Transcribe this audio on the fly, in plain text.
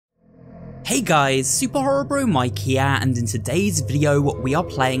Hey guys, SuperHorrorBro Mike here, and in today's video we are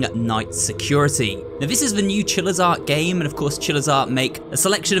playing Night Security. Now this is the new Chillers Art game, and of course Chillers Art make a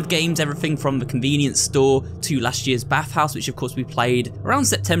selection of games, everything from the convenience store to last year's Bathhouse, which of course we played around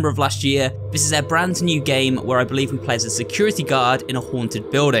September of last year. This is their brand new game where I believe we play as a security guard in a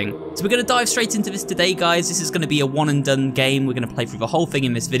haunted building. So we're going to dive straight into this today guys. This is going to be a one and done game. We're going to play through the whole thing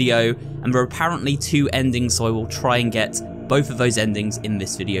in this video, and there are apparently 2 endings, so I will try and get both of those endings in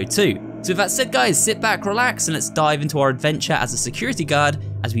this video too. So with that said guys, sit back, relax, and let's dive into our adventure as a security guard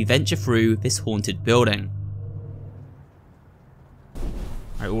as we venture through this haunted building.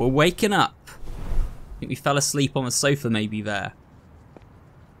 Alright, we're waking up. I think we fell asleep on the sofa maybe there.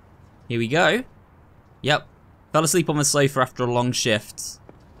 Here we go. Yep, fell asleep on the sofa after a long shift.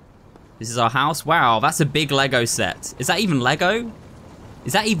 This is our house. Wow, that's a big Lego set. Is that even Lego?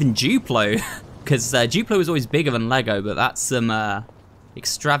 Is that even Duplo? Because Duplo is always bigger than Lego, but that's some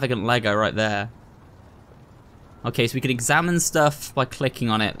extravagant Lego right there. Okay, so we can examine stuff by clicking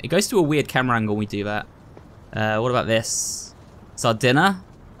on it. It goes to a weird camera angle when we do that. What about this? It's our dinner.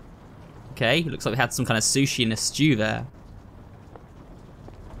 Okay, looks like we had some kind of sushi and a stew there.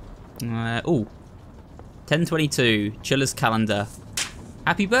 Oh, 10/22, Chiller's calendar.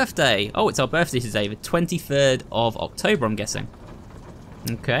 Happy birthday! Oh, it's our birthday today, the 23rd of October, I'm guessing.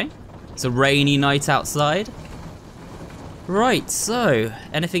 Okay. It's a rainy night outside. Right, so,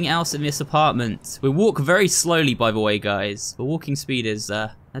 anything else in this apartment? We walk very slowly, by the way, guys. The walking speed is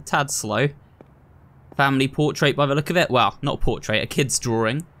a tad slow. Family portrait by the look of it. Well, not a portrait, a kid's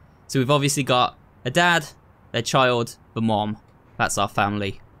drawing. So we've obviously got a dad, their child, the mom. That's our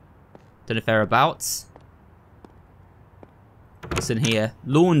family. Don't know if they're about. What's in here?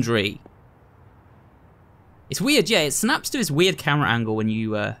 Laundry. It's weird, yeah, it snaps to this weird camera angle when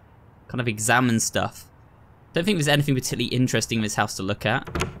you kind of examine stuff. Don't think there's anything particularly interesting in this house to look at.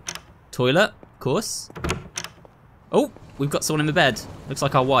 Toilet, of course. Oh, we've got someone in the bed. Looks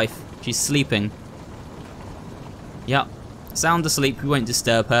like our wife. She's sleeping. Yep, sound asleep. We won't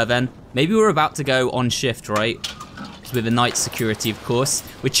disturb her then. Maybe we're about to go on shift, right? With the night security, of course.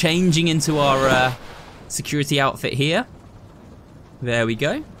 We're changing into our security outfit here. There we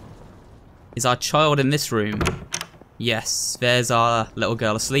go. Is our child in this room? Yes, there's our little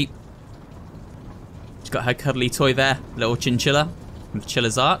girl asleep. She's got her cuddly toy there, little chinchilla with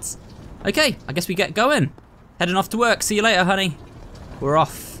Chiller's Art. Okay, I guess we get going. Heading off to work. See you later, honey. We're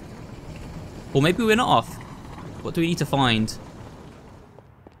off. Or maybe we're not off. What do we need to find?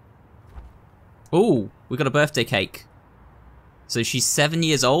 Oh, we got a birthday cake. So she's 7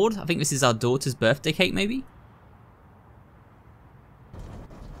 years old. I think this is our daughter's birthday cake, maybe?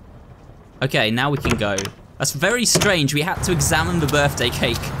 Okay, now we can go. That's very strange. We had to examine the birthday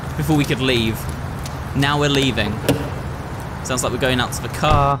cake before we could leave. Now we're leaving. Sounds like we're going out to the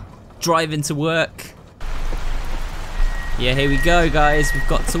car, driving to work. Yeah, here we go, guys. We've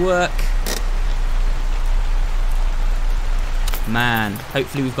got to work. Man,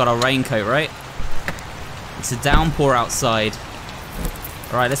 hopefully we've got our raincoat, right? It's a downpour outside.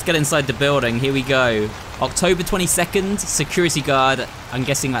 All right, let's get inside the building. Here we go. October 22nd, security guard. I'm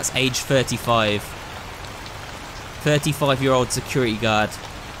guessing that's age 35. 35-year-old security guard.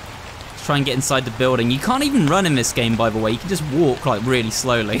 Let's try and get inside the building. You can't even run in this game, by the way. You can just walk like really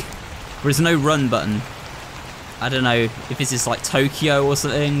slowly. There's no run button. I don't know if this is like Tokyo or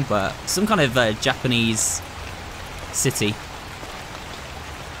something, but some kind of Japanese city.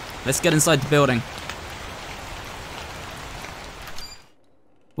 Let's get inside the building.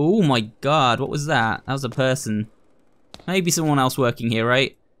 Oh my god, what was that? That was a person. Maybe someone else working here,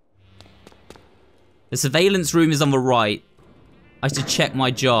 right? The surveillance room is on the right. I should check my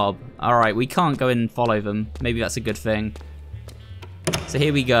job. Alright, we can't go in and follow them. Maybe that's a good thing. So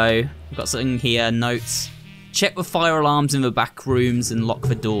here we go. We've got something here, notes. Check the fire alarms in the back rooms and lock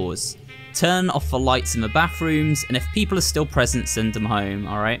the doors. Turn off the lights in the bathrooms, and if people are still present, send them home.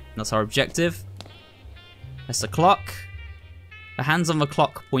 Alright, that's our objective. That's the clock. The hands on the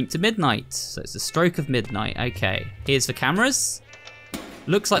clock point to midnight, so it's the stroke of midnight. Okay, here's the cameras.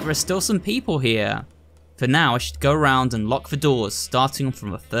 Looks like there are still some people here. For now, I should go around and lock the doors, starting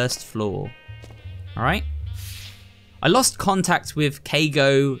from the first floor. Alright. I lost contact with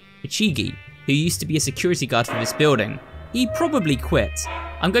Keigo Ichigi, who used to be a security guard for this building. He probably quit.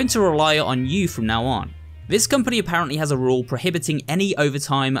 I'm going to rely on you from now on. This company apparently has a rule prohibiting any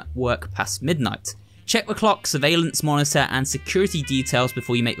overtime work past midnight. Check the clock, surveillance monitor, and security details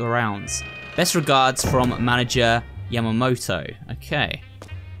before you make the rounds. Best regards from manager Yamamoto. Okay.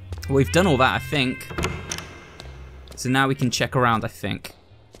 Well, we've done all that, I think. So now we can check around, I think.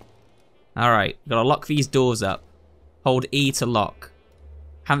 Alright, gotta lock these doors up. Hold E to lock.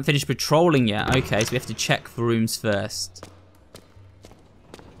 Haven't finished patrolling yet. Okay, so we have to check for rooms first.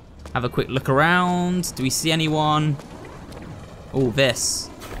 Have a quick look around. Do we see anyone? Oh, this.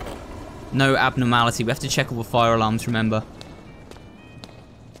 No abnormality. We have to check all the fire alarms, remember.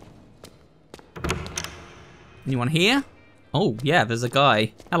 Anyone here? Oh, yeah, there's a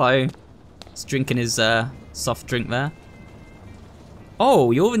guy. Hello. He's drinking his soft drink there.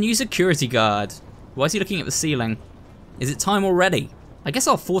 Oh, you're the new security guard. Why is he looking at the ceiling? Is it time already? I guess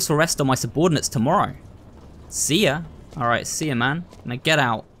I'll force arrest on my subordinates tomorrow. See ya. Alright, see ya, man. Now get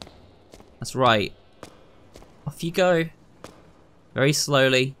out. That's right. Off you go. Very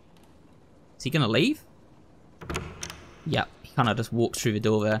slowly. Is he gonna leave? Yep, he kinda just walked through the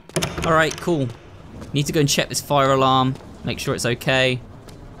door there. Alright, cool. Need to go and check this fire alarm. Make sure it's okay.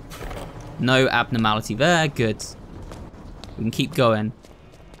 No abnormality there, good. We can keep going.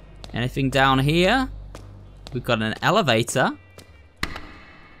 Anything down here? We've got an elevator.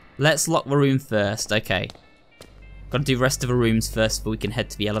 Let's lock the room first, okay. Gotta do the rest of the rooms first before we can head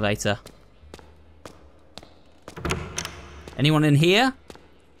to the elevator. Anyone in here?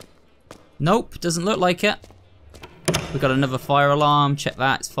 Nope, doesn't look like it. We've got another fire alarm, check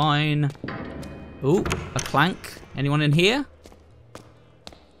that, it's fine. Ooh, a clank. Anyone in here?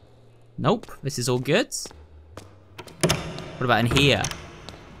 Nope, this is all good. What about in here?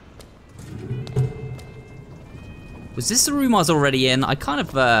 Was this the room I was already in? I kind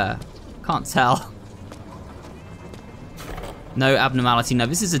of, can't tell. No abnormality, no,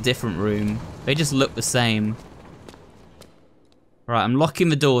 this is a different room. They just look the same. Right, I'm locking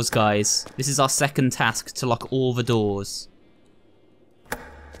the doors, guys. This is our second task, to lock all the doors.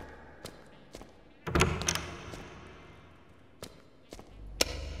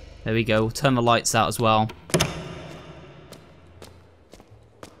 There we go, we'll turn the lights out as well.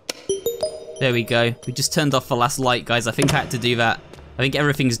 There we go. We just turned off the last light, guys. I think I had to do that. I think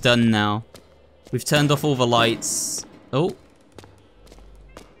everything's done now. We've turned off all the lights. Oh.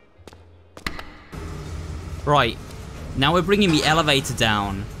 Right. Now we're bringing the elevator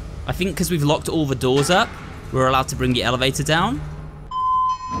down. I think because we've locked all the doors up, we're allowed to bring the elevator down.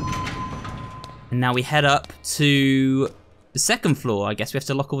 And now we head up to the second floor. I guess we have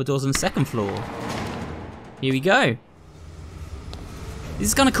to lock all the doors on the second floor. Here we go. This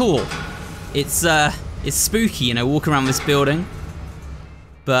is kind of cool. It's spooky, you know, walking around this building.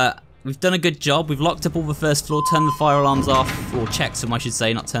 But we've done a good job. We've locked up all the first floor, turned the fire alarms off, or checked them, I should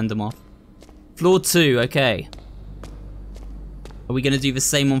say, not turned them off. Floor 2, okay. Are we gonna do the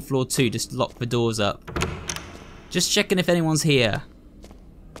same on floor 2, just lock the doors up? Just checking if anyone's here.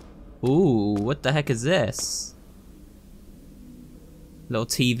 Ooh, what the heck is this? Little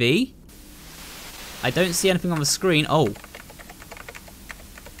TV. I don't see anything on the screen. Oh.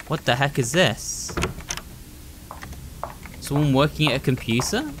 What the heck is this? Someone working at a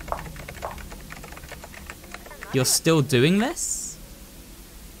computer? You're still doing this?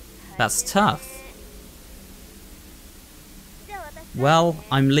 That's tough. Well,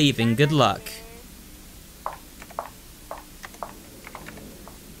 I'm leaving. Good luck.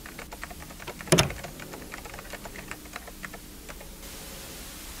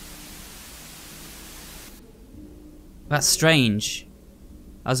 That's strange.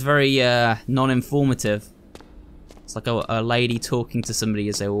 That was very non-informative. It's like a lady talking to somebody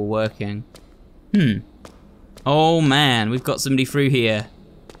as they were working. Oh man, we've got somebody through here.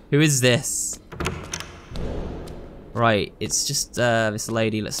 Who is this? Right, it's just this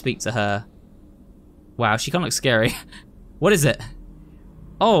lady. Let's speak to her. Wow, she kind of looks scary. What is it?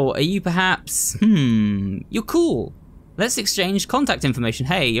 Oh, are you perhaps... You're cool. Let's exchange contact information.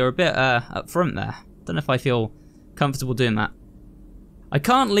 Hey, you're a bit up front there. Don't know if I feel comfortable doing that. I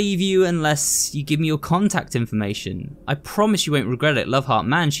can't leave you unless you give me your contact information. I promise you won't regret it, Loveheart.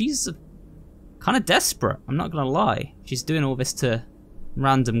 Man, she's kind of desperate. I'm not gonna lie. She's doing all this to a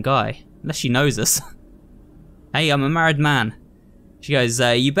random guy. Unless she knows us. Hey, I'm a married man. She goes,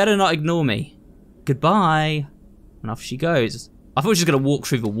 you better not ignore me. Goodbye. And off she goes. I thought she was gonna walk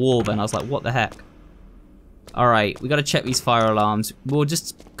through the wall then. I was like, what the heck? Alright, we gotta check these fire alarms. We'll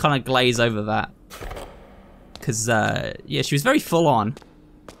just kind of glaze over that. Because, yeah, she was very full on.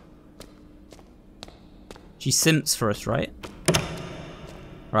 She simps for us, right?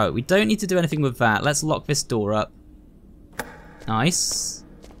 Right, we don't need to do anything with that. Let's lock this door up. Nice.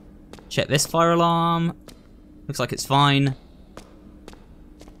 Check this fire alarm. Looks like it's fine.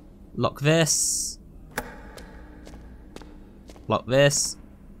 Lock this. Lock this.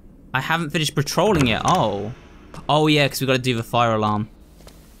 I haven't finished patrolling it. Oh. Oh, yeah, because we've got to do the fire alarm.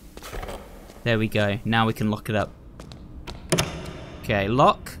 There we go. Now we can lock it up. Okay,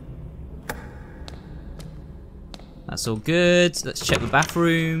 lock. That's all good. Let's check the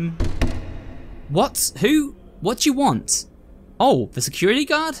bathroom. What? Who? What do you want? Oh, the security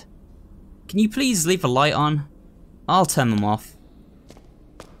guard? Can you please leave the light on? I'll turn them off.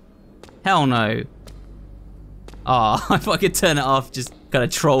 Hell no. Ah, oh, if I could turn it off, just gotta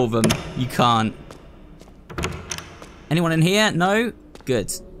troll them. You can't. Anyone in here? No?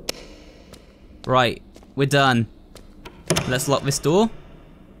 Good. Right, we're done. Let's lock this door.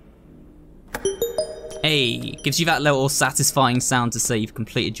 Hey, gives you that little satisfying sound to say you've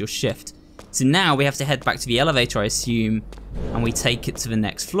completed your shift. So now we have to head back to the elevator, I assume, and we take it to the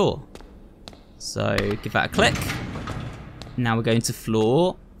next floor. So give that a click. Now we're going to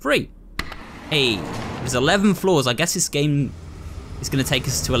floor 3. Hey, there's 11 floors. I guess this game is going to take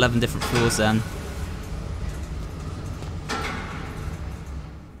us to 11 different floors then.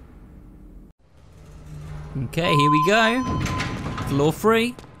 Okay, here we go. Floor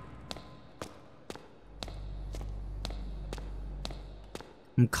 3.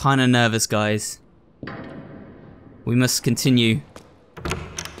 I'm kind of nervous, guys. We must continue.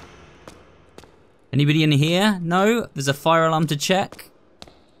 Anybody in here? No? There's a fire alarm to check.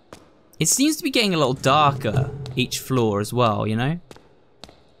 It seems to be getting a little darker each floor as well, you know?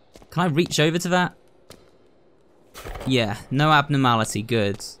 Can I reach over to that? Yeah, no abnormality,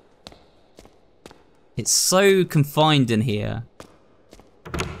 good. It's so confined in here.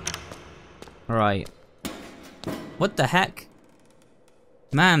 Alright. What the heck?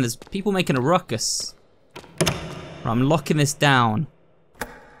 Man, there's people making a ruckus. Right, I'm locking this down.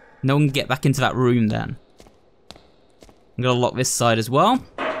 No one can get back into that room then. I'm gonna lock this side as well.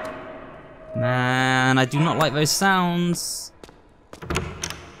 Man, I do not like those sounds.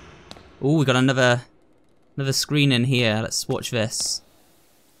 Oh, we got another screen in here. Let's watch this.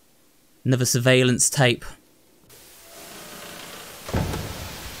 Another surveillance tape.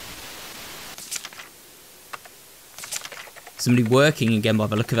 Somebody working again by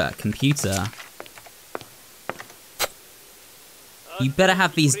the look of that computer. You better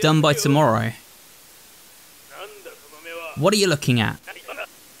have these done by tomorrow. What are you looking at?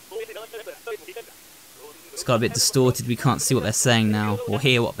 It's got a bit distorted, we can't see what they're saying now. Or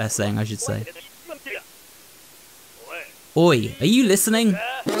hear what they're saying, I should say. Oi, are you listening?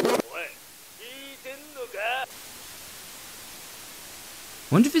 I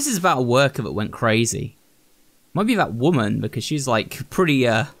wonder if this is about a worker that went crazy. Might be that woman, because she's like pretty,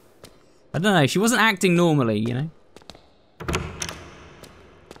 I don't know, she wasn't acting normally, you know?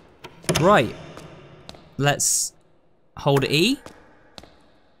 Right. Let's hold E.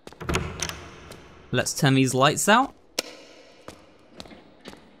 Let's turn these lights out.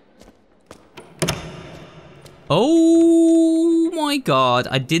 Oh my god,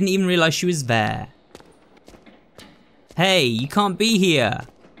 I didn't even realize she was there. Hey, you can't be here.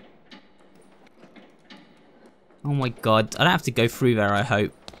 Oh my god, I don't have to go through there, I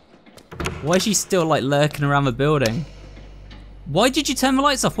hope. Why is she still like lurking around the building? Why did you turn the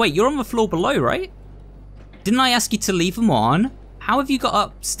lights off? Wait, you're on the floor below, right? Didn't I ask you to leave them on? How have you got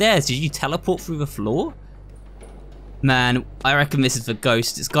upstairs? Did you teleport through the floor? Man, I reckon this is the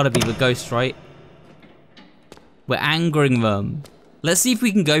ghost. It's gotta be the ghost, right? We're angering them. Let's see if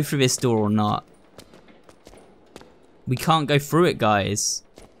we can go through this door or not. We can't go through it, guys.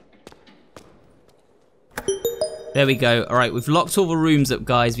 There we go. Alright, we've locked all the rooms up,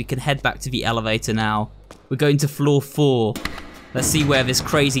 guys. We can head back to the elevator now. We're going to floor 4. Let's see where this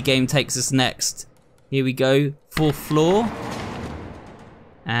crazy game takes us next. Here we go. 4th floor.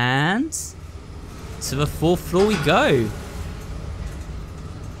 And to the 4th floor we go.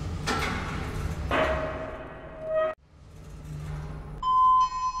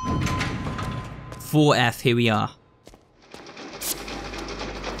 "4F, here we are."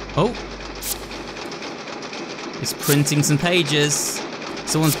 Oh. It's printing some pages.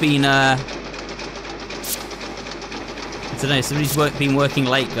 Someone's been, I don't know, somebody's been working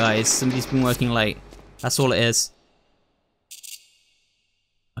late, guys. Somebody's been working late. That's all it is.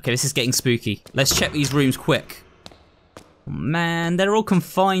 Okay, this is getting spooky. Let's check these rooms quick. Oh, man, they're all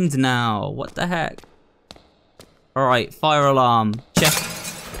confined now. What the heck? Alright, fire alarm.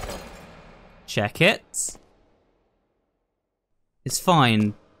 Check it. It's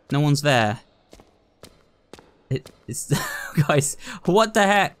fine. No one's there. It's guys, what the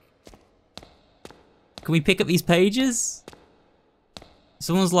heck? Can we pick up these pages?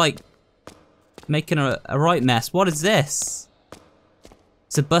 Someone's like making a right mess. What is this?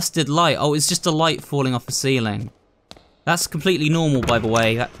 It's a busted light. Oh, it's just a light falling off the ceiling. That's completely normal, by the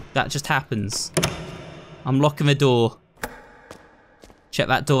way. That just happens. I'm locking the door. Check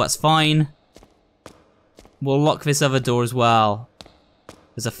that door, that's fine. We'll lock this other door as well.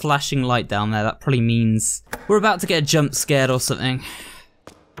 There's a flashing light down there. That probably means we're about to get jump scared or something.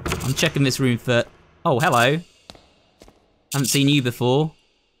 I'm checking this room for... Oh, hello. Haven't seen you before.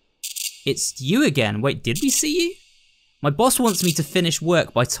 It's you again. Wait, did we see you? My boss wants me to finish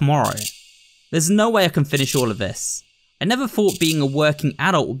work by tomorrow. There's no way I can finish all of this. I never thought being a working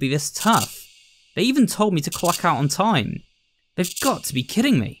adult would be this tough. They even told me to clock out on time. They've got to be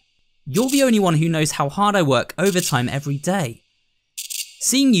kidding me. You're the only one who knows how hard I work overtime every day.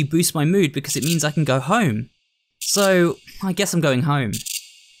 Seeing you boosts my mood because it means I can go home. So, I guess I'm going home.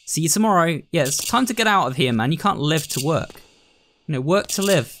 See you tomorrow. Yeah, it's time to get out of here, man. You can't live to work. You know, work to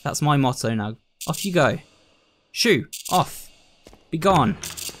live. That's my motto now. Off you go. Shoo, off. Be gone.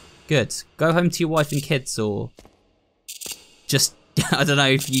 Good. Go home to your wife and kids, or... just, I don't know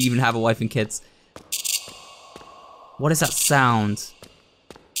if you even have a wife and kids. What is that sound?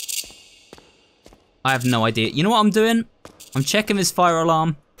 I have no idea. You know what I'm doing? I'm checking this fire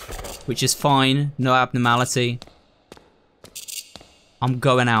alarm, which is fine. No abnormality. I'm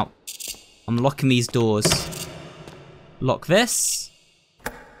going out. I'm locking these doors. Lock this.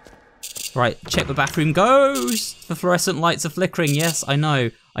 Right, check the bathroom goes. The fluorescent lights are flickering. Yes, I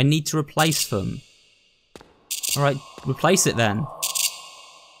know. I need to replace them. Alright, replace it then.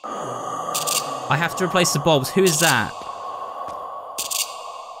 I have to replace the bulbs. Who is that?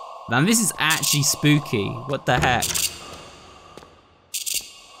 Man, this is actually spooky. What the heck?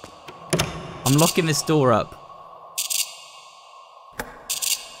 I'm locking this door up.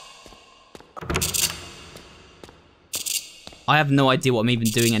 I have no idea what I'm even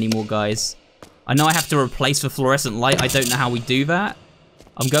doing anymore, guys. I know I have to replace the fluorescent light. I don't know how we do that.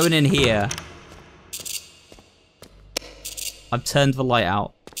 I'm going in here. I've turned the light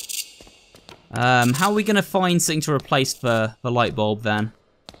out. How are we going to find something to replace the light bulb then?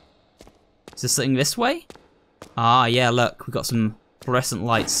 Is there something this way? Ah, yeah, look. We've got some fluorescent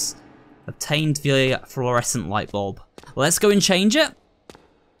lights. Obtained the fluorescent light bulb. Let's go and change it.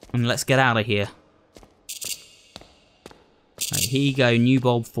 And let's get out of here. Right, here you go. New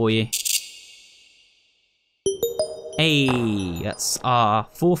bulb for you. Hey, that's our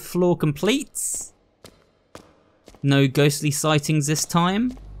 4th floor complete. No ghostly sightings this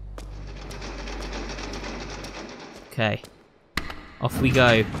time. Okay. Off we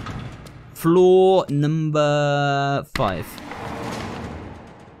go. Floor number 5.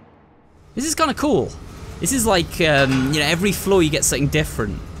 This is kind of cool. This is like, you know, every floor you get something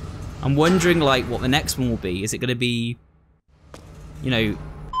different. I'm wondering, like, what the next one will be. Is it going to be, you know,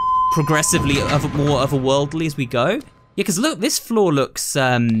 progressively more otherworldly as we go? Yeah, because look, this floor looks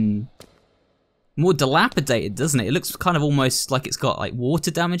more dilapidated, doesn't it? It looks kind of almost like it's got like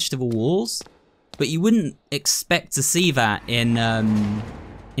water damage to the walls, but you wouldn't expect to see that in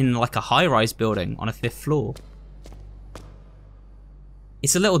like a high-rise building on a 5th floor.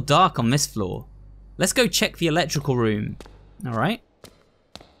 It's a little dark on this floor. Let's go check the electrical room. All right,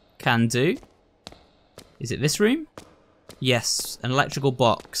 can do. Is it this room? Yes, an electrical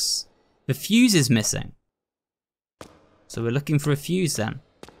box. The fuse is missing. So we're looking for a fuse then.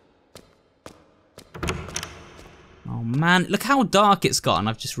 Oh man, look how dark it's gotten,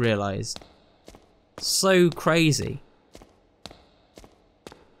 I've just realised. So crazy.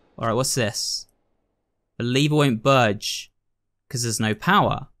 Alright, what's this? The lever won't budge because there's no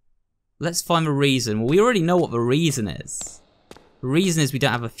power. Let's find the reason. Well, we already know what the reason is. The reason is we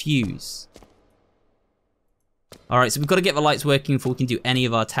don't have a fuse. Alright, so we've got to get the lights working before we can do any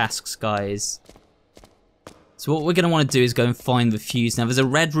of our tasks, guys. So what we're going to want to do is go and find the fuse. Now, there's a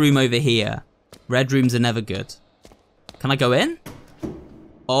red room over here. Red rooms are never good. Can I go in?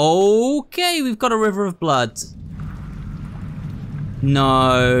 Okay, we've got a river of blood.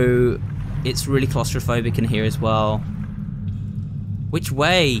 No. It's really claustrophobic in here as well. Which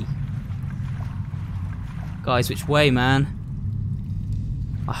way? Guys, which way, man?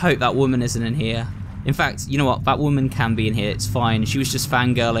 I hope that woman isn't in here. In fact, you know what? That woman can be in here. It's fine. She was just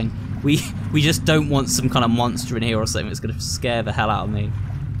fangirling. We just don't want some kind of monster in here or something that's going to scare the hell out of me.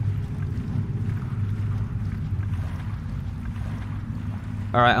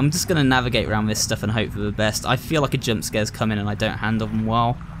 Alright, I'm just going to navigate around this stuff and hope for the best. I feel like a jump scare's coming and I don't handle them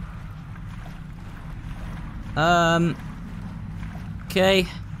well. Okay.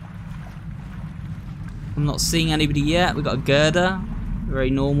 I'm not seeing anybody yet. We've got a girder. Very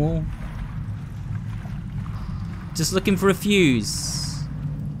normal. Just looking for a fuse.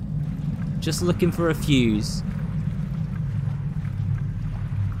 Just looking for a fuse.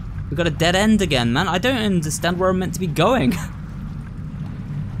 We've got a dead end again, man. I don't understand where I'm meant to be going.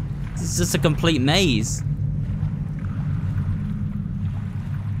 This is just a complete maze.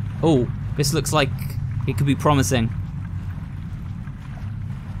 Oh, this looks like it could be promising.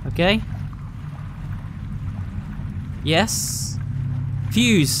 Okay. Yes.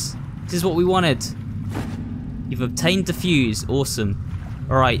 Fuse. This is what we wanted. You've obtained the fuse. Awesome.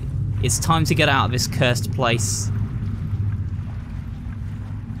 Alright. It's time to get out of this cursed place.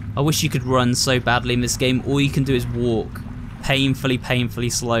 I wish you could run so badly in this game. All you can do is walk. Painfully, painfully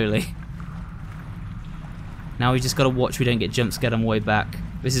slowly. Now we just gotta watch we don't get jump scared on the way back.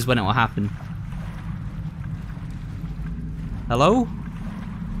 This is when it will happen. Hello?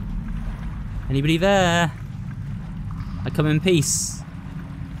 Anybody there? I come in peace.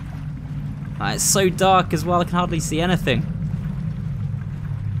 It's so dark as well, I can hardly see anything.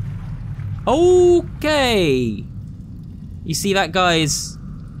 Okay! You see that, guys?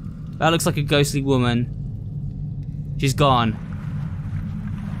 That looks like a ghostly woman. She's gone.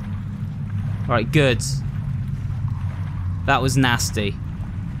 Alright, good. That was nasty.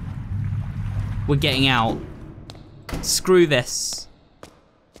 We're getting out. Screw this.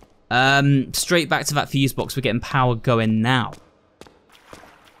 Straight back to that fuse box. We're getting power going now.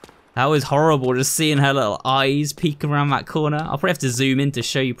 That was horrible, just seeing her little eyes peek around that corner. I'll probably have to zoom in to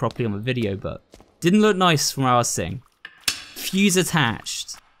show you properly on the video, but didn't look nice from where I was sitting. Fuse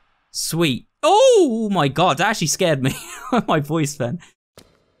attached. Sweet. Oh my god, that actually scared me. My voice then.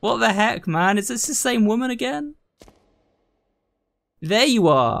 What the heck, man? Is this the same woman again? There you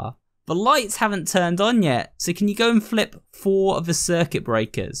are. The lights haven't turned on yet, so can you go and flip 4 of the circuit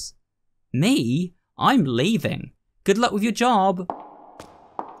breakers? Me? I'm leaving. Good luck with your job.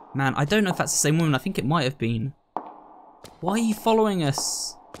 Man, I don't know if that's the same woman. I think it might have been. Why are you following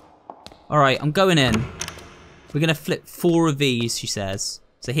us? Alright, I'm going in. We're gonna flip 4 of these, she says.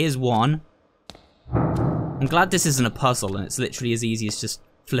 So here's 1. I'm glad this isn't a puzzle and it's literally as easy as just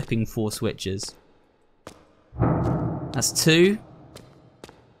flipping 4 switches. That's 2.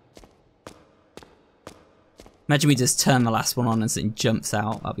 Imagine we just turn the last one on and something jumps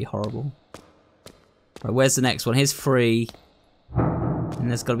out. That'd be horrible. Right, where's the next one? Here's 3. And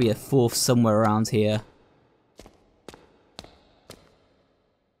there's got to be a 4th somewhere around here.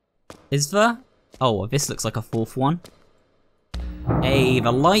 Is there? Oh, this looks like a 4th one. Hey,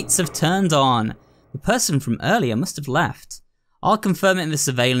 the lights have turned on. The person from earlier must have left. I'll confirm it in the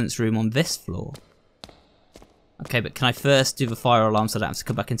surveillance room on this floor. Okay, but can I first do the fire alarm so I don't have to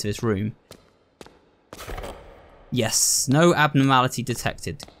come back into this room? Yes, no abnormality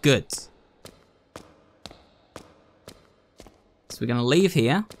detected. Good. So we're gonna leave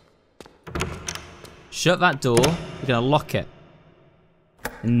here. Shut that door. We're gonna lock it.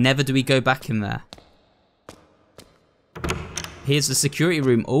 And never do we go back in there. Here's the security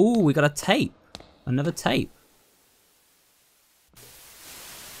room. Oh, we got a tape. Another tape.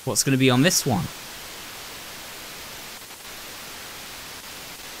 What's gonna be on this one?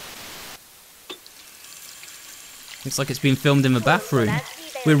 Looks like it's been filmed in the bathroom.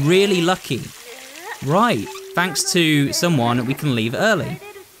 We're really lucky. Right, thanks to someone, we can leave early.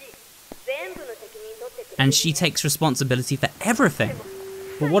 And she takes responsibility for everything.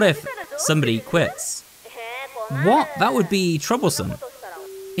 But what if somebody quits? What? That would be troublesome.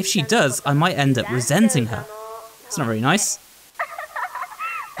 If she does, I might end up resenting her. It's not very nice.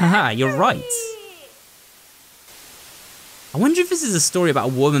 Haha, you're right. I wonder if this is a story about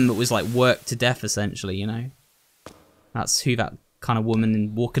a woman that was like worked to death, essentially, you know? That's who that kind of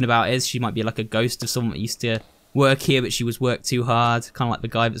woman walking about is. She might be like a ghost of someone that used to work here, but she was worked too hard. Kind of like the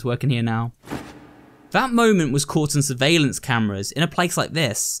guy that's working here now. That moment was caught on surveillance cameras in a place like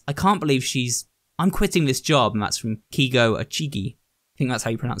this. I can't believe I'm quitting this job, and that's from Kigo Achigi. I think that's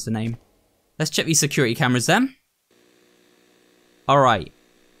how you pronounce the name. Let's check these security cameras then. Alright.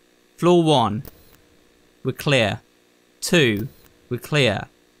 Floor 1. We're clear. 2. We're clear.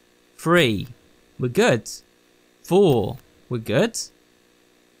 3. We're good. 4. We're good.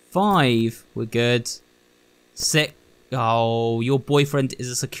 5. We're good. 6. Oh, your boyfriend is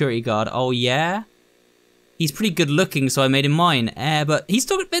a security guard. Oh, yeah? He's pretty good looking, so I made him mine. But she's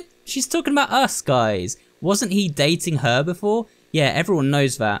talking about us, guys. Wasn't he dating her before? Yeah, everyone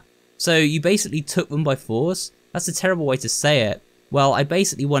knows that. So you basically took them by force? That's a terrible way to say it. Well, I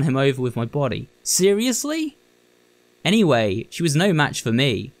basically won him over with my body. Seriously? Anyway, she was no match for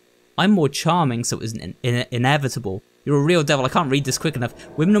me. I'm more charming, so it was inevitable. You're a real devil. I can't read this quick enough.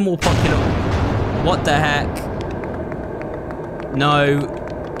 Women are more popular. What the heck? No.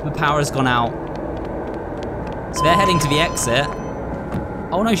 The power has gone out. So they're heading to the exit.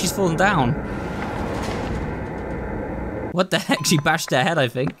 Oh no, she's fallen down. What the heck? She bashed her head, I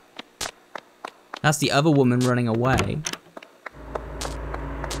think. That's the other woman running away.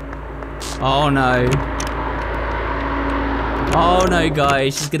 Oh no. Oh no,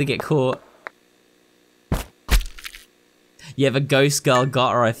 guys. She's gonna get caught. Yeah, the ghost girl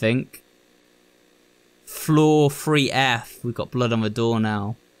got her, I think. Floor 3F. We've got blood on the door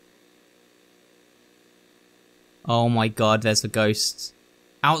now. Oh my god, there's the ghost.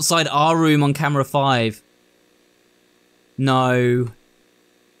 Outside our room on camera 5. No.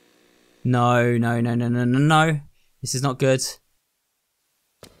 No, no, no, no, no, no, no. This is not good.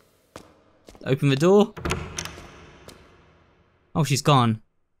 Open the door. Oh, she's gone.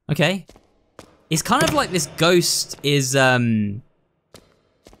 Okay. It's kind of like this ghost is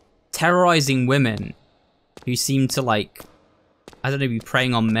terrorizing women who seem to, like, I don't know, be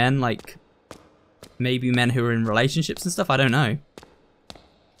preying on men, like maybe men who are in relationships and stuff, I don't know.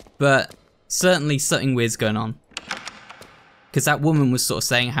 But certainly something weird's going on. Because that woman was sort of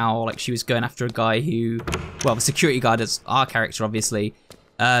saying how, like, she was going after a guy who, well, the security guard is our character, obviously.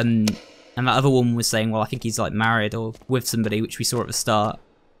 And that other woman was saying, well, I think he's, like, married or with somebody, which we saw at the start.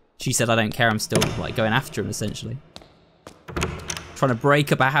 She said, I don't care, I'm still, like, going after him, essentially. Trying to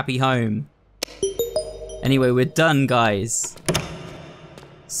break up a happy home. Anyway, we're done, guys.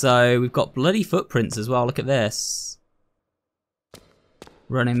 So, we've got bloody footprints as well, look at this.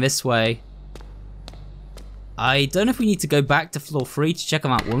 Running this way. I don't know if we need to go back to floor 3 to check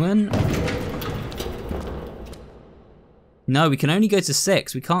on that woman. No, we can only go to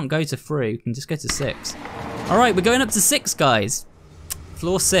 6. We can't go to 3. We can just go to 6. Alright, we're going up to 6, guys.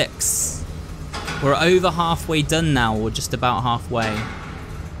 Floor 6. We're over halfway done now, or just about halfway.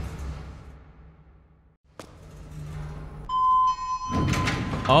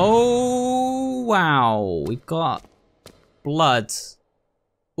 Oh, wow. We've got blood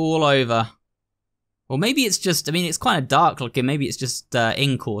all over. Or maybe it's just, I mean, it's kind of dark looking. Maybe it's just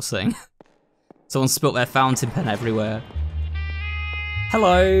ink or something. Someone spilt their fountain pen everywhere.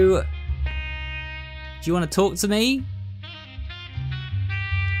 Hello. Do you want to talk to me?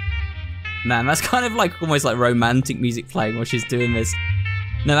 Man, that's kind of like almost like romantic music playing while she's doing this.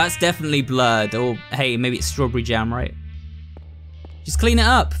 No, that's definitely blood. Or, hey, maybe it's strawberry jam, right? Just clean it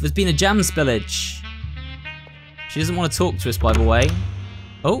up. There's been a jam spillage. She doesn't want to talk to us, by the way.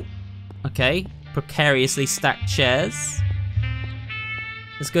 Oh, okay. Precariously stacked chairs.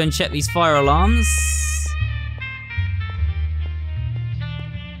 Let's go and check these fire alarms.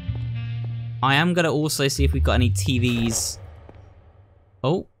 I am going to also see if we've got any TVs.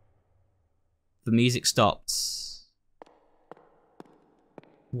 Oh. The music stopped.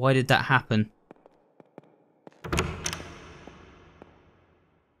 Why did that happen?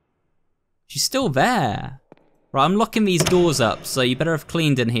 She's still there. Right, I'm locking these doors up, so you better have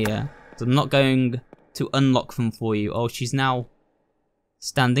cleaned in here. So I'm not going to unlock them for you. Oh, she's now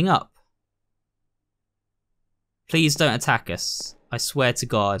standing up. Please don't attack us. I swear to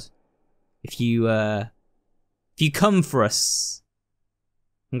God. If you come for us,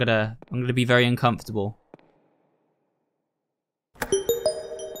 I'm gonna be very uncomfortable.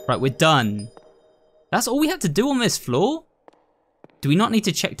 Right, we're done. That's all we have to do on this floor? Do we not need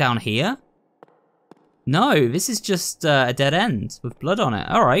to check down here? No, this is just a dead end with blood on it.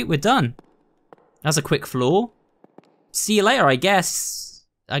 All right, we're done. That's a quick floor. See you later, I guess.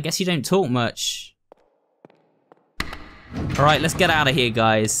 I guess you don't talk much. All right, let's get out of here,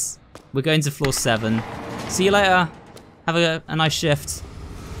 guys. We're going to floor 7. See you later. Have a nice shift.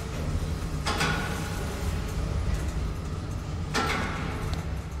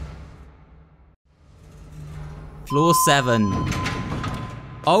 Floor 7.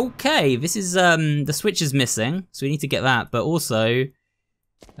 Okay, this is, the switch is missing, so we need to get that, but also,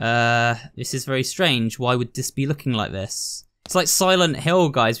 this is very strange. Why would this be looking like this? It's like Silent Hill,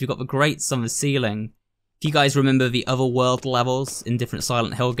 guys. We've got the grates on the ceiling. If you guys remember the other world levels in different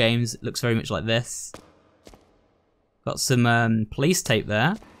Silent Hill games, it looks very much like this. Got some, police tape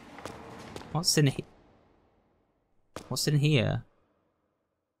there. What's in here? What's in here?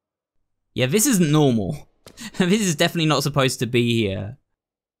 Yeah, this isn't normal. This is definitely not supposed to be here.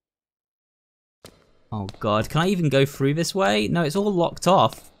 Oh god, can I even go through this way? No, it's all locked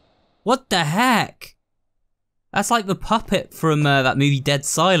off. What the heck? That's like the puppet from that movie Dead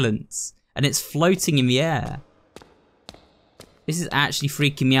Silence, and it's floating in the air. This is actually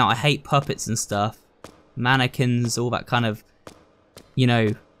freaking me out. I hate puppets and stuff. Mannequins, all that kind of, you know,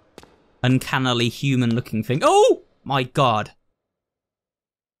 uncannily human looking thing. Oh my god.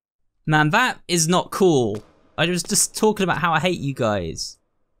 Man, that is not cool. I was just talking about how I hate you guys.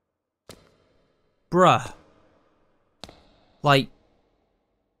 Bruh. Like,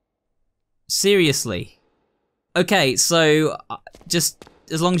 seriously. Okay, so, just,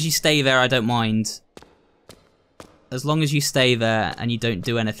 as long as you stay there, I don't mind. As long as you stay there and you don't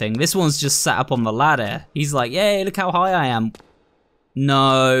do anything. This one's just sat up on the ladder. He's like, yay, look how high I am.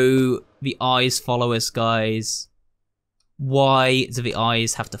 No, the eyes follow us, guys. Why do the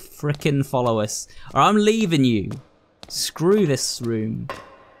eyes have to frickin' follow us? Or I'm leaving you. Screw this room.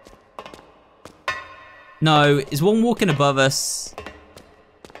 No, is one walking above us?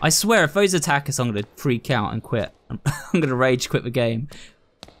 I swear, if those attack us, I'm gonna freak out and quit. I'm gonna rage quit the game.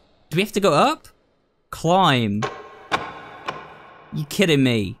 Do we have to go up? Climb. You kidding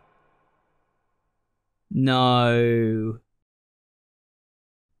me? No.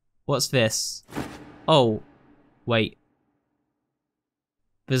 What's this? Oh, wait.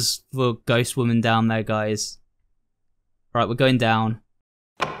 There's the ghost woman down there, guys. Right, we're going down.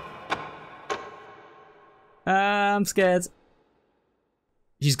 I'm scared.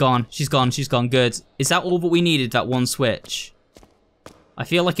 She's gone. She's gone. She's gone. Good. Is that all that we needed, that one switch? I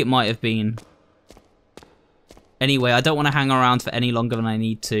feel like it might have been. Anyway, I don't want to hang around for any longer than I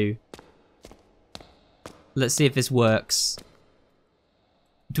need to. Let's see if this works.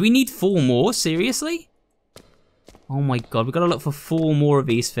 Do we need 4 more? Seriously? Oh my god, we gotta look for 4 more of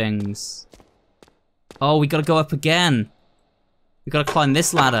these things. Oh, we gotta go up again. We gotta climb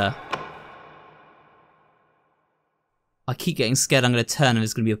this ladder. I keep getting scared I'm gonna turn and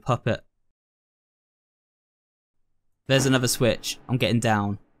there's gonna be a puppet. There's another switch. I'm getting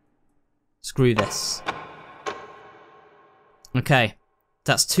down. Screw this. Okay.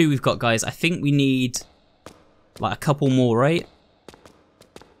 That's 2 we've got, guys. I think we need like a couple more, right?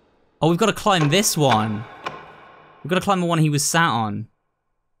 Oh, we've got to climb this one. We've got to climb the one he was sat on.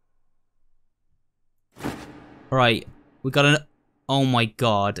 Right. We got to... Oh my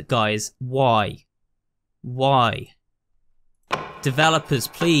god, guys. Why? Why? Developers,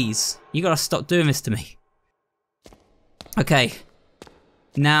 please. You gotta stop doing this to me. Okay.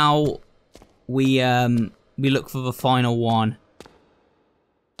 Now we look for the final one.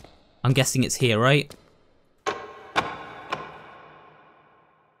 I'm guessing it's here, right?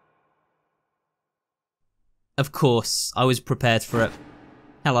 Of course, I was prepared for it.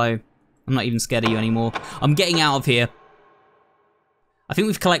 Hello. I'm not even scared of you anymore. I'm getting out of here. I think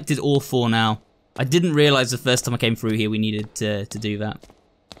we've collected all 4 now. I didn't realise the first time I came through here we needed to do that.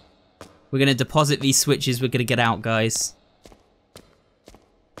 We're going to deposit these switches. We're going to get out, guys.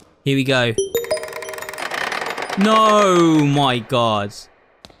 Here we go. No, my god.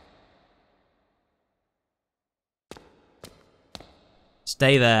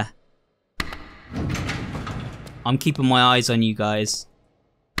 Stay there. I'm keeping my eyes on you guys.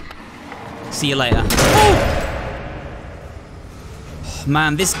 See you later.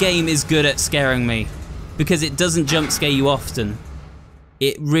 Man, this game is good at scaring me because it doesn't jump scare you often.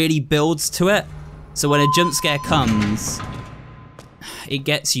 It really builds to it. So when a jump scare comes, it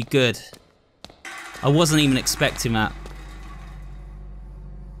gets you good. I wasn't even expecting that.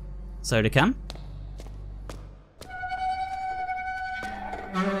 Soda can.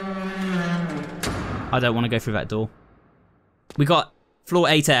 I don't want to go through that door. We got floor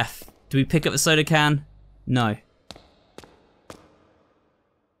 8F. Do we pick up the soda can? No.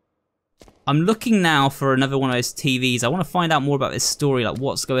 I'm looking now for another one of those TVs. I want to find out more about this story, like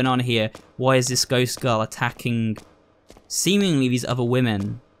what's going on here. Why is this ghost girl attacking seemingly these other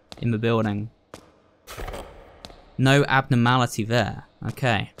women in the building? No abnormality there.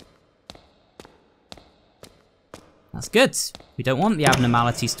 Okay. That's good. We don't want the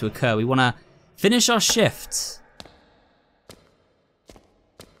abnormalities to occur. We want to finish our shift.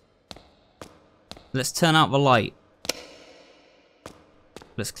 Let's turn out the light.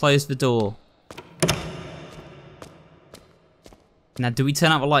 Let's close the door. Now, do we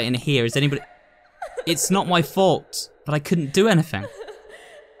turn out the light in here? Is anybody... It's not my fault, but I couldn't do anything.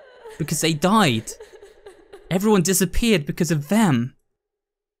 Because they died. Everyone disappeared because of them.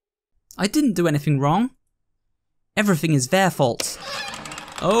 I didn't do anything wrong. Everything is their fault.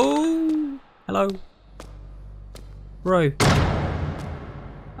 Oh, hello. Bro.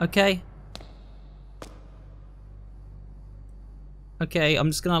 Okay. Okay, I'm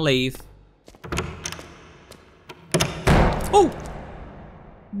just gonna leave. Oh!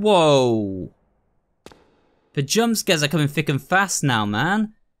 Whoa. The jump scares are coming thick and fast now,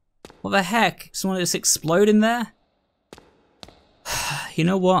 man. What the heck? Someone just explode in there? You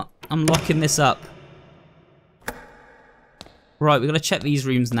know what? I'm locking this up. Right, we're gonna check these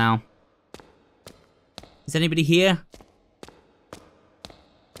rooms now. Is anybody here?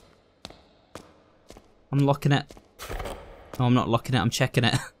 I'm locking it. No, I'm not locking it, I'm checking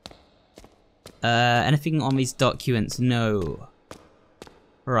it. Anything on these documents? No.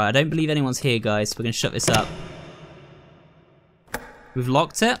 Right, I don't believe anyone's here, guys. We're gonna shut this up. We've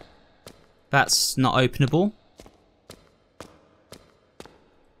locked it. That's not openable.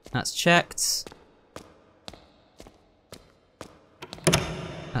 That's checked.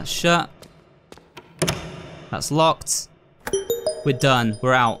 That's shut. That's locked. We're done.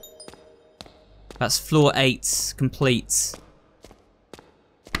 We're out. That's floor 8 complete.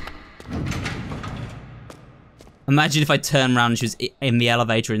 Imagine if I turned around and she was in the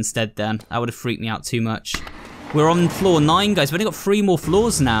elevator instead then. That would have freaked me out too much. We're on floor 9, guys. We've only got 3 more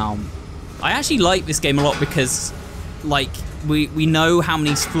floors now. I actually like this game a lot because, like, we know how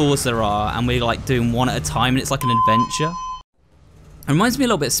many floors there are and we're, like, doing one at a time and it's like an adventure. It reminds me a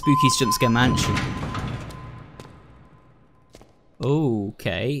little bit of Spooky's Jumpscare Mansion.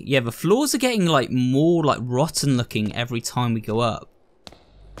 Okay. Yeah, the floors are getting, like, more, like, rotten looking every time we go up.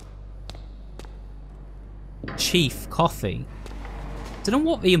 Chief Coffee. Don't know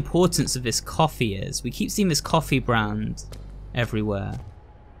what the importance of this coffee is. We keep seeing this coffee brand everywhere.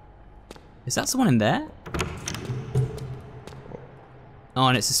 Is that someone in there? Oh,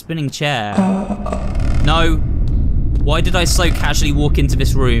 and it's a spinning chair. No. Why did I so casually walk into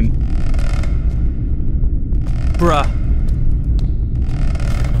this room? Bruh.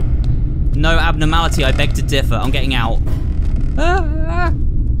 No abnormality, I beg to differ. I'm getting out.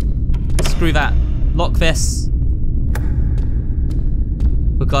 Screw that. Lock this.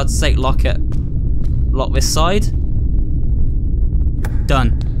 For God's sake, lock it. Lock this side.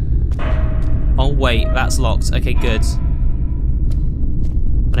 Done. Oh wait, that's locked. Okay, good.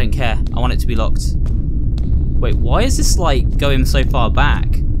 I don't care. I want it to be locked. Wait, why is this like going so far back?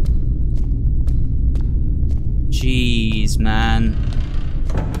 Jeez, man.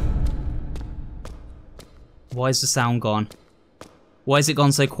 Why is the sound gone? Why is it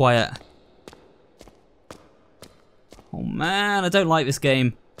gone so quiet? Oh man, I don't like this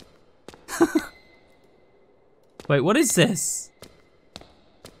game. Wait, what is this?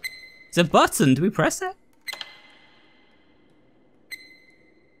 It's a button, do we press it?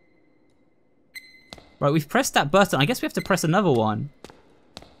 Right, we've pressed that button. I guess we have to press another one.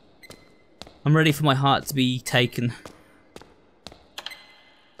 I'm ready for my heart to be taken.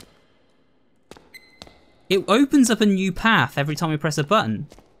 It opens up a new path every time we press a button.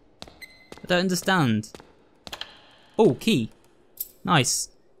 I don't understand. Oh, key. Nice.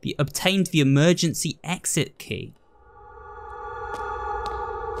 Obtained the emergency exit key.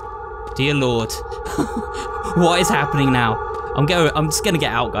 Dear Lord. What is happening now? I'm just gonna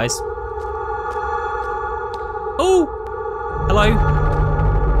get out, guys. Oh!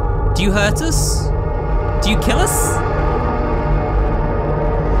 Hello? Do you hurt us? Do you kill us?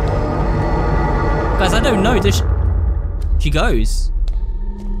 Guys, I don't know. She goes.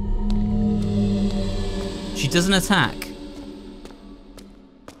 She doesn't attack.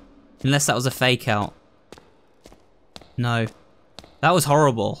 Unless that was a fake out. No. That was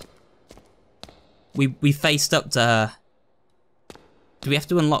horrible. We faced up to her. Do we have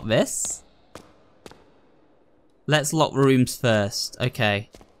to unlock this? Let's lock rooms first. Okay.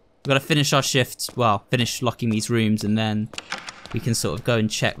 We've got to finish our shift. Well, finish locking these rooms and then we can sort of go and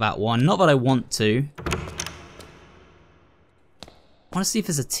check that one. Not that I want to. I want to see if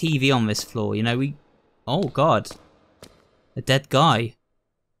there's a TV on this floor. You know, oh God. A dead guy.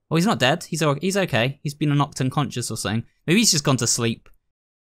 Oh, he's not dead. He's okay. He's been knocked unconscious or something. Maybe he's just gone to sleep.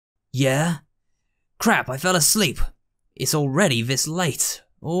 Yeah? Crap, I fell asleep. It's already this late.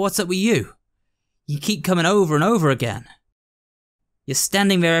 Oh, what's up with you? You keep coming over and over again. You're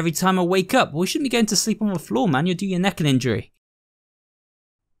standing there every time I wake up. Well, we shouldn't be going to sleep on the floor, man. You'll do your neck an injury.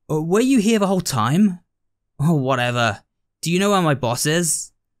 Were you here the whole time? Oh, whatever. Do you know where my boss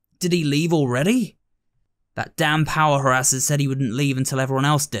is? Did he leave already? That damn power harasser said he wouldn't leave until everyone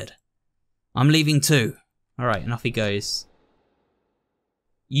else did. I'm leaving too. Alright, and off he goes.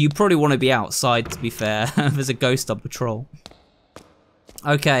 You probably want to be outside, to be fair. There's a ghost on patrol.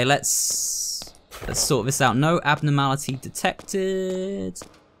 Okay, let's sort this out. No abnormality detected.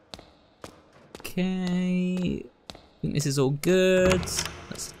 Okay. I think this is all good.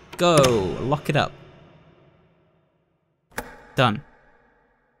 Let's go. Lock it up. Done.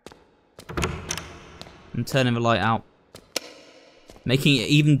 I'm turning the light out. Making it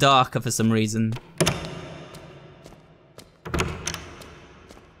even darker for some reason.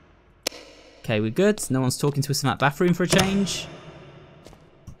 Okay, we're good. No one's talking to us in that bathroom for a change.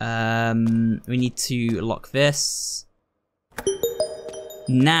 We need to lock this.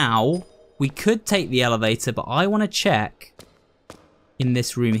 Now, we could take the elevator, but I want to check in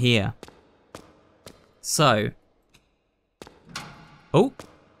this room here. So. Oh.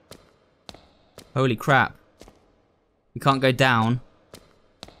 Holy crap. We can't go down.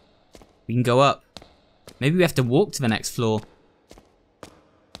 We can go up. Maybe we have to walk to the next floor.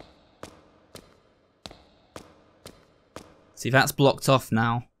 See, that's blocked off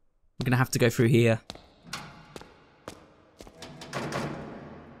now. We're gonna have to go through here.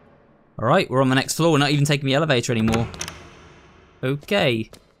 Alright, we're on the next floor. We're not even taking the elevator anymore. Okay.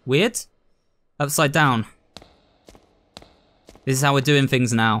 Weird. Upside down. This is how we're doing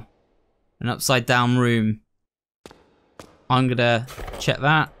things now. An upside down room. I'm gonna check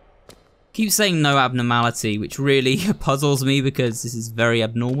that. Keep saying no abnormality, which really puzzles me because this is very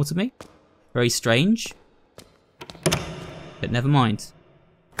abnormal to me. Very strange. But never mind.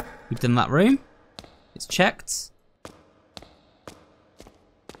 We've done that room. It's checked.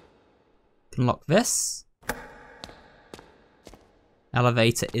 Can lock this.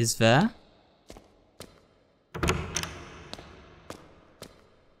 Elevator is there.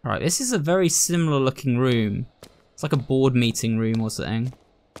 Alright, this is a very similar looking room. It's like a board meeting room or something.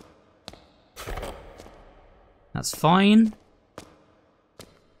 That's fine.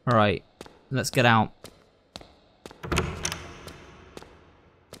 Alright, let's get out.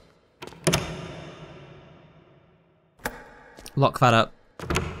 Lock that up.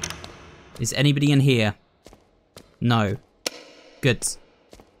 Is anybody in here? No. Good.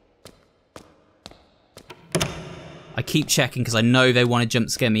 I keep checking because I know they want to jump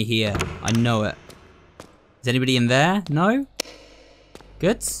scare me here. I know it. Is anybody in there? No?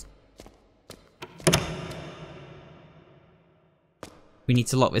 Good. We need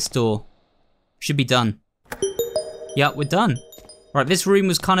to lock this door. Should be done. Yep, we're done. Right, this room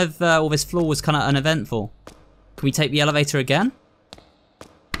was kind of, or this floor was kind of uneventful. Can we take the elevator again?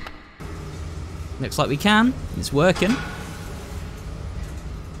 Looks like we can. It's working.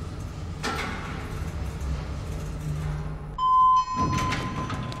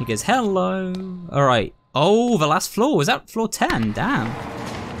 He goes, hello. All right. Oh, the last floor. Was that floor 10? Damn.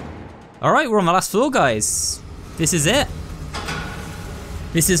 All right, we're on the last floor, guys. This is it.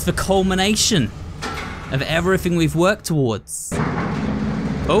 This is the culmination of everything we've worked towards.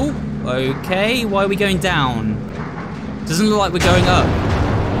 Oh, okay. Why are we going down? Doesn't look like we're going up.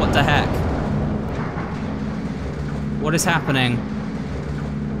 What the heck? What is happening?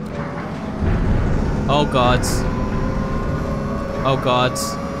 Oh, God. Oh, God.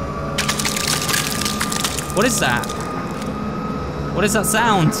 What is that? What is that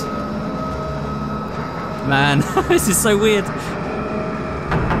sound? Man, this is so weird.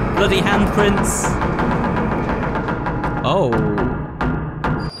 Bloody handprints. Oh.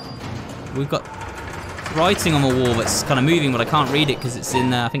 We've got writing on the wall that's kind of moving, but I can't read it because it's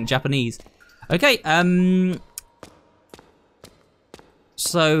in, I think, Japanese. Okay,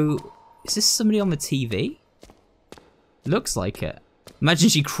 so, is this somebody on the TV? Looks like it. Imagine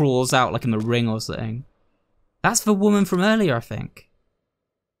she crawls out like in the Ring or something. That's the woman from earlier, I think.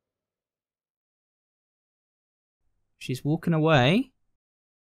 She's walking away.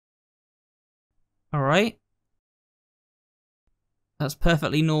 Alright. That's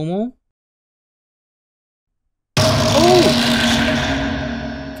perfectly normal. Oh!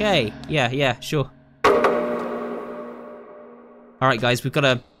 Okay, yeah, sure. Alright guys, we've got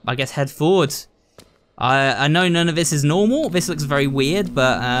to, I guess, head forward. I know none of this is normal. This looks very weird,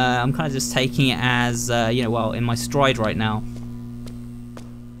 but I'm kind of just taking it as, you know, well, in my stride right now.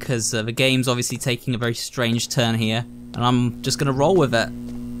 Because the game's obviously taking a very strange turn here, and I'm just going to roll with it.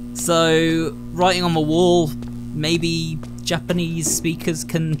 So, writing on the wall, maybe Japanese speakers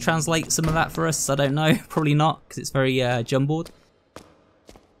can translate some of that for us. I don't know. Probably not, because it's very jumbled.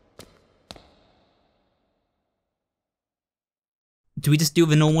 Do we just do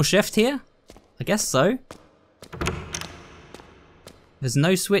the normal shift here? I guess so. There's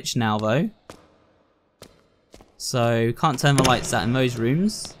no switch now though. So can't turn the lights out in those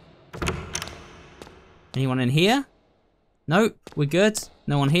rooms. Anyone in here? Nope, we're good.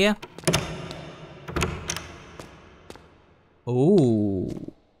 No one here.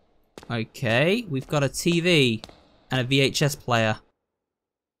 Ooh. Okay, we've got a TV and a VHS player.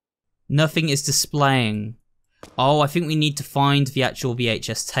 Nothing is displaying. Oh, I think we need to find the actual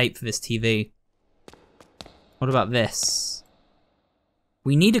VHS tape for this TV. What about this?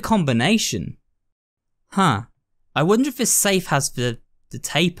 We need a combination. Huh. I wonder if this safe has the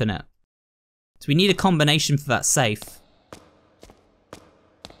tape in it. So we need a combination for that safe.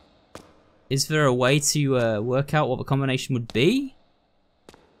 Is there a way to work out what the combination would be?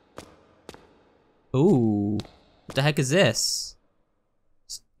 Ooh. What the heck is this?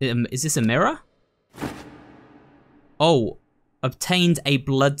 Is this a mirror? Oh. Obtained a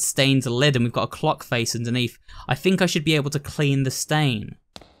blood-stained lid, and we've got a clock face underneath. I think I should be able to clean the stain.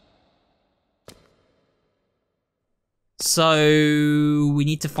 So, we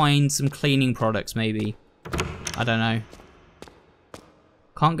need to find some cleaning products, maybe. I don't know.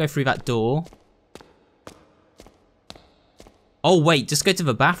 Can't go through that door. Oh, wait, just go to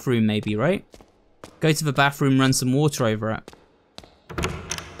the bathroom, maybe, right? Go to the bathroom, run some water over it.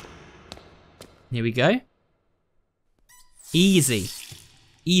 Here we go. Easy.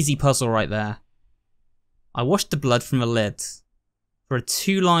 Easy puzzle right there. I washed the blood from the lid. There are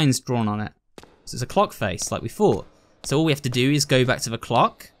 2 lines drawn on it. So it's a clock face, like we thought. So all we have to do is go back to the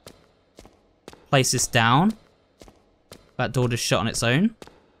clock. Place this down. That door just shut on its own.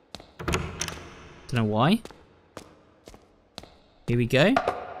 Don't know why. Here we go.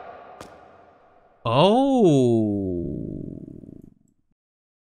 Oh.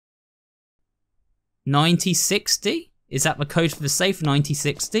 9060? Is that the code for the safe?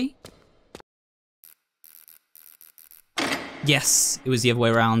 9060? Yes, it was the other way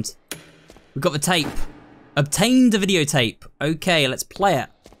around. We got the tape. Obtained the videotape. Okay, let's play it.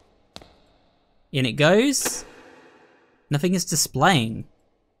 In it goes. Nothing is displaying.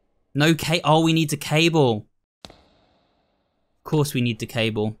 No oh, we need the cable. Of course we need the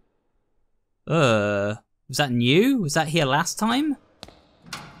cable. Was that new? Was that here last time?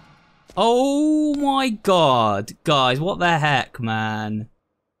 Oh my god. Guys, what the heck, man?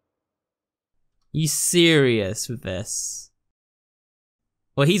 You serious with this?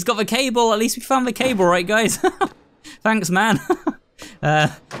 Well, he's got the cable. At least we found the cable, right, guys? Thanks, man.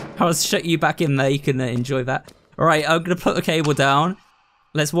 I'll shut you back in there. You can enjoy that. All right, I'm gonna put the cable down.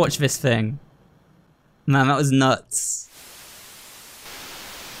 Let's watch this thing. Man, that was nuts.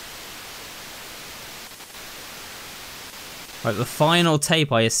 Right, the final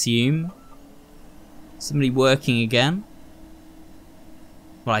tape, I assume. Somebody working again.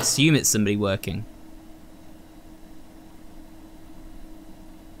 Well, I assume it's somebody working.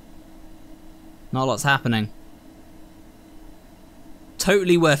 Not a lot's happening.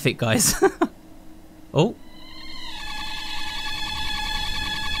 Totally worth it, guys. Oh.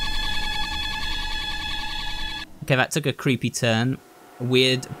 Okay, that took a creepy turn.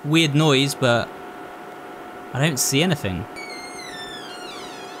 Weird noise, but I don't see anything.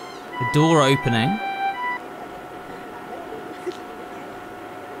 The door opening.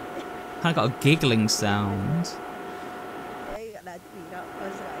 Kind of got a giggling sound.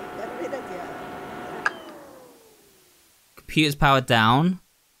 Computer's powered down.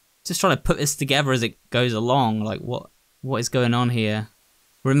 Just trying to put this together as it goes along. Like, what is going on here?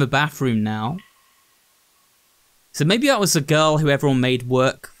 We're in the bathroom now. So maybe that was a girl who everyone made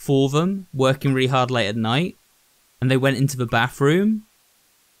work for them, working really hard late at night, and they went into the bathroom,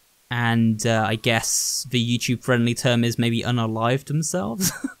 and I guess the YouTube-friendly term is maybe unalived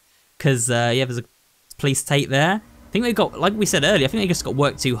themselves, because yeah, there's a police tape there. I think they got, like we said earlier, I think they just got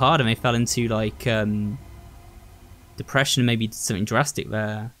worked too hard and they fell into like depression, maybe did something drastic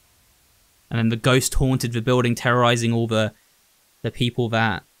there, and then the ghost haunted the building, terrorizing all the people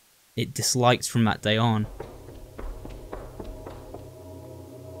that it disliked from that day on.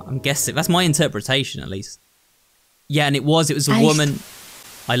 I'm guessing. That's my interpretation, at least. Yeah, and it was a woman.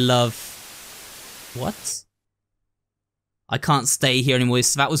 I love... What? I can't stay here anymore.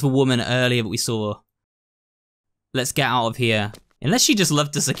 So that was the woman earlier that we saw. Let's get out of here. Unless she just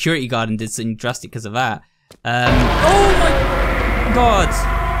loved the security guard and did something drastic because of that. Oh my god!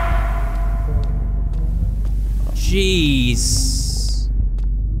 Jeez.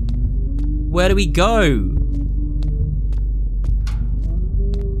 Where do we go?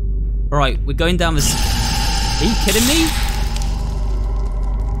 Alright, we're going down this... Are you kidding me?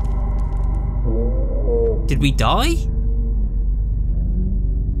 Did we die?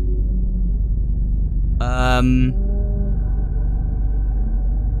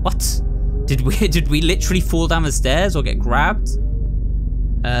 What? Did we literally fall down the stairs or get grabbed?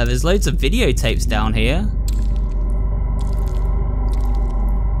 There's loads of videotapes down here.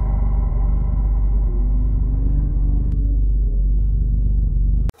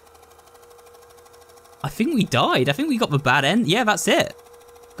 I think we died. I think we got the bad end. Yeah, that's it.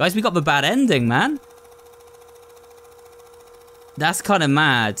 Guys, we got the bad ending, man. That's kind of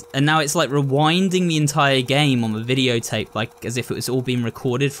mad. And now it's like rewinding the entire game on the videotape, like as if it was all being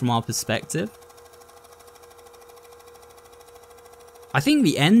recorded from our perspective. I think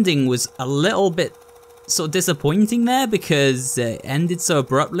the ending was a little bit sort of disappointing there because it ended so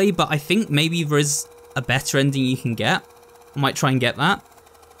abruptly, but I think maybe there is a better ending you can get. I might try and get that.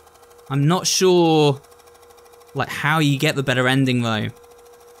 I'm not sure like how you get the better ending though.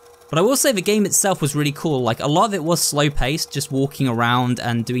 But I will say the game itself was really cool. Like a lot of it was slow paced, just walking around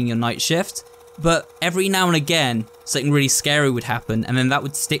and doing your night shift. But every now and again, something really scary would happen and then that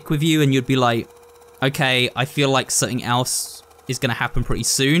would stick with you and you'd be like, okay, I feel like something else is gonna happen pretty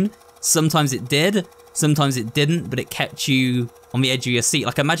soon. Sometimes it did, sometimes it didn't, but it kept you on the edge of your seat.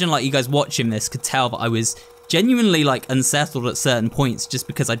 Like imagine like you guys watching this could tell that I was genuinely like unsettled at certain points just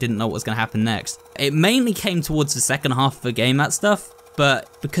because I didn't know what was going to happen next. It mainly came towards the second half of the game, that stuff. but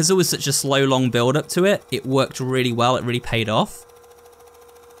because there was such a slow, long build up to it, it worked really well. It really paid off.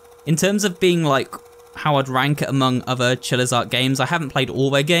 In terms of being like how I'd rank it among other Chiller's Ark games, I haven't played all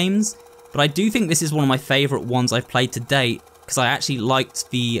their games, but I do think this is one of my favorite ones I've played to date because I actually liked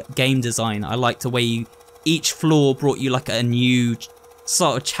the game design. I liked the way each floor brought you like a new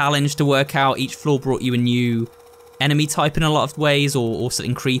sort of challenge to work out. Each floor brought you a new enemy type in a lot of ways, or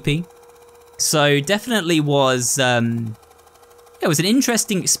something creepy. So definitely was, it was an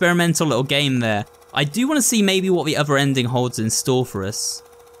interesting experimental little game there. I do want to see maybe what the other ending holds in store for us.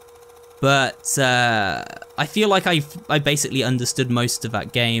 But I feel like I basically understood most of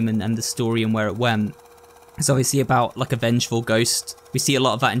that game and the story and where it went. It's obviously about like a vengeful ghost. We see a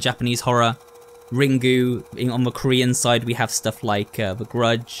lot of that in Japanese horror. Ringu, on the Korean side, we have stuff like The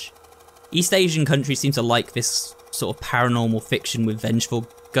Grudge. East Asian countries seem to like this sort of paranormal fiction with vengeful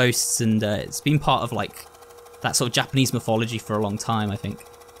ghosts, and it's been part of like that sort of Japanese mythology for a long time, I think.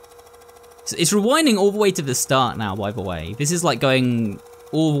 So it's rewinding all the way to the start now, by the way. This is like going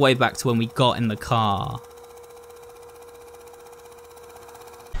all the way back to when we got in the car.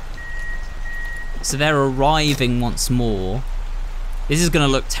 So they're arriving once more. This is going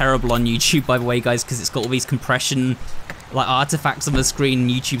to look terrible on YouTube, by the way, guys, because it's got all these compression like artifacts on the screen, and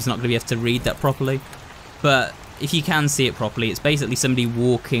YouTube's not going to be able to read that properly. But if you can see it properly, it's basically somebody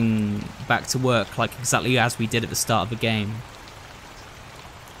walking back to work, like exactly as we did at the start of the game.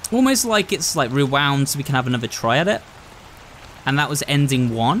 Almost like it's like rewound so we can have another try at it. And that was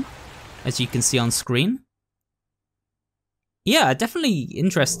ending 1, as you can see on screen. Yeah, definitely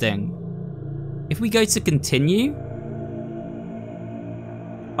interesting. If we go to continue.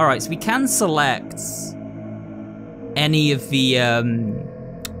 Alright, so we can select any of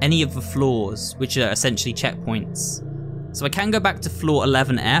the floors, which are essentially checkpoints. So I can go back to floor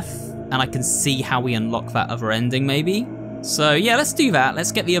 11F, and I can see how we unlock that other ending, maybe. So yeah, let's do that.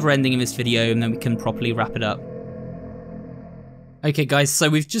 Let's get the other ending in this video, and then we can properly wrap it up. Okay guys, so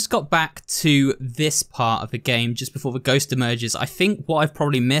we've just got back to this part of the game, just before the ghost emerges. I think what I've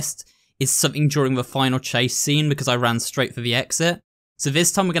probably missed is something during the final chase scene, because I ran straight for the exit. So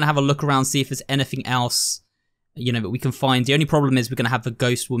this time we're going to have a look around, see if there's anything else, you know, that we can find. The only problem is we're going to have the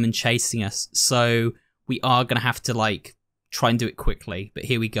ghost woman chasing us, so we are going to have to, like, try and do it quickly. But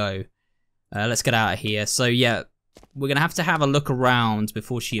here we go. Let's get out of here. So yeah, we're going to have a look around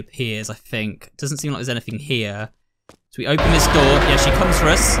before she appears, I think. Doesn't seem like there's anything here. So we open this door. Yeah, she comes for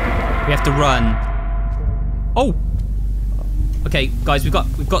us. We have to run. Oh! Okay, guys, we've got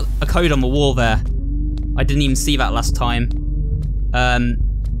a code on the wall there. I didn't even see that last time.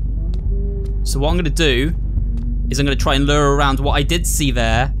 So what I'm going to do is I'm going to try and lure her around. What I did see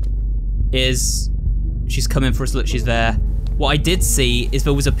there is... She's coming for us. Look, she's there. What I did see is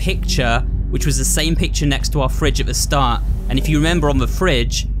there was a picture, which was the same picture next to our fridge at the start. And if you remember on the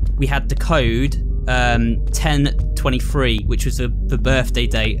fridge, we had the code 1023, which was the birthday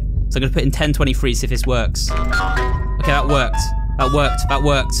date. So I'm going to put in 1023, see if this works. Okay, that worked. That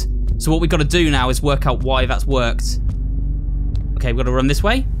worked. So what we've got to do now is work out why that's worked. Okay, we've got to run this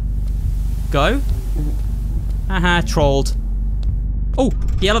way. Go. Haha, trolled. Oh,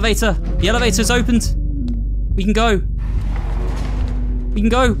 the elevator. The elevator's opened. We can go. We can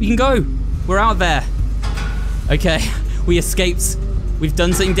go. We can go. We're out there. Okay, we escaped. We've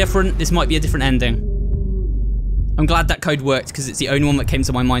done something different. This might be a different ending. I'm glad that code worked because it's the only one that came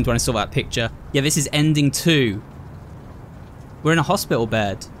to my mind when I saw that picture. Yeah, this is ending 2. We're in a hospital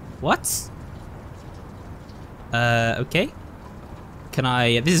bed. What? Okay. Can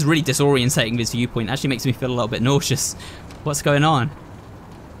I... This is really disorientating, this viewpoint. It actually makes me feel a little bit nauseous. What's going on?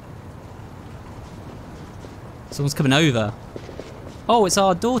 Someone's coming over. Oh, it's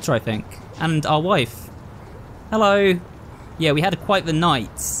our daughter, I think. And our wife. Hello. Yeah, we had quite the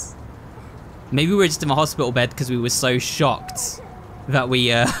night. Maybe we were just in a hospital bed because we were so shocked that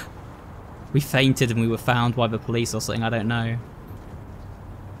we fainted and we were found by the police or something. I don't know.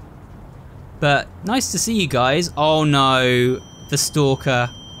 But nice to see you guys. Oh no, the stalker,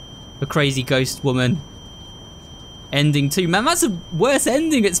 the crazy ghost woman. Ending 2. Man, that's a worse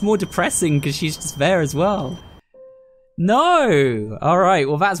ending. It's more depressing because she's just there as well. No! Alright,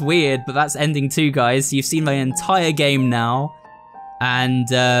 well that's weird, but that's ending 2, guys. You've seen my entire game now. And,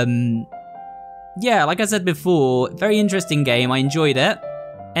 yeah, like I said before, very interesting game. I enjoyed it.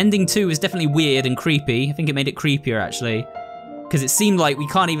 Ending 2 was definitely weird and creepy. I think it made it creepier, actually. Because it seemed like we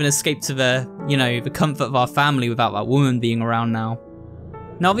can't even escape to the, you know, the comfort of our family without that woman being around now.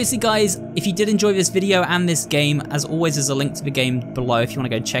 Now, obviously, guys, if you did enjoy this video and this game, as always, there's a link to the game below if you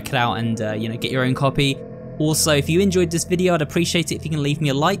want to go check it out and, you know, get your own copy. Also, if you enjoyed this video, I'd appreciate it if you can leave me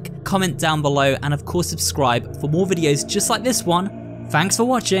a like, comment down below, and of course, subscribe for more videos just like this one. Thanks for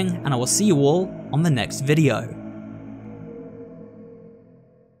watching, and I will see you all on the next video.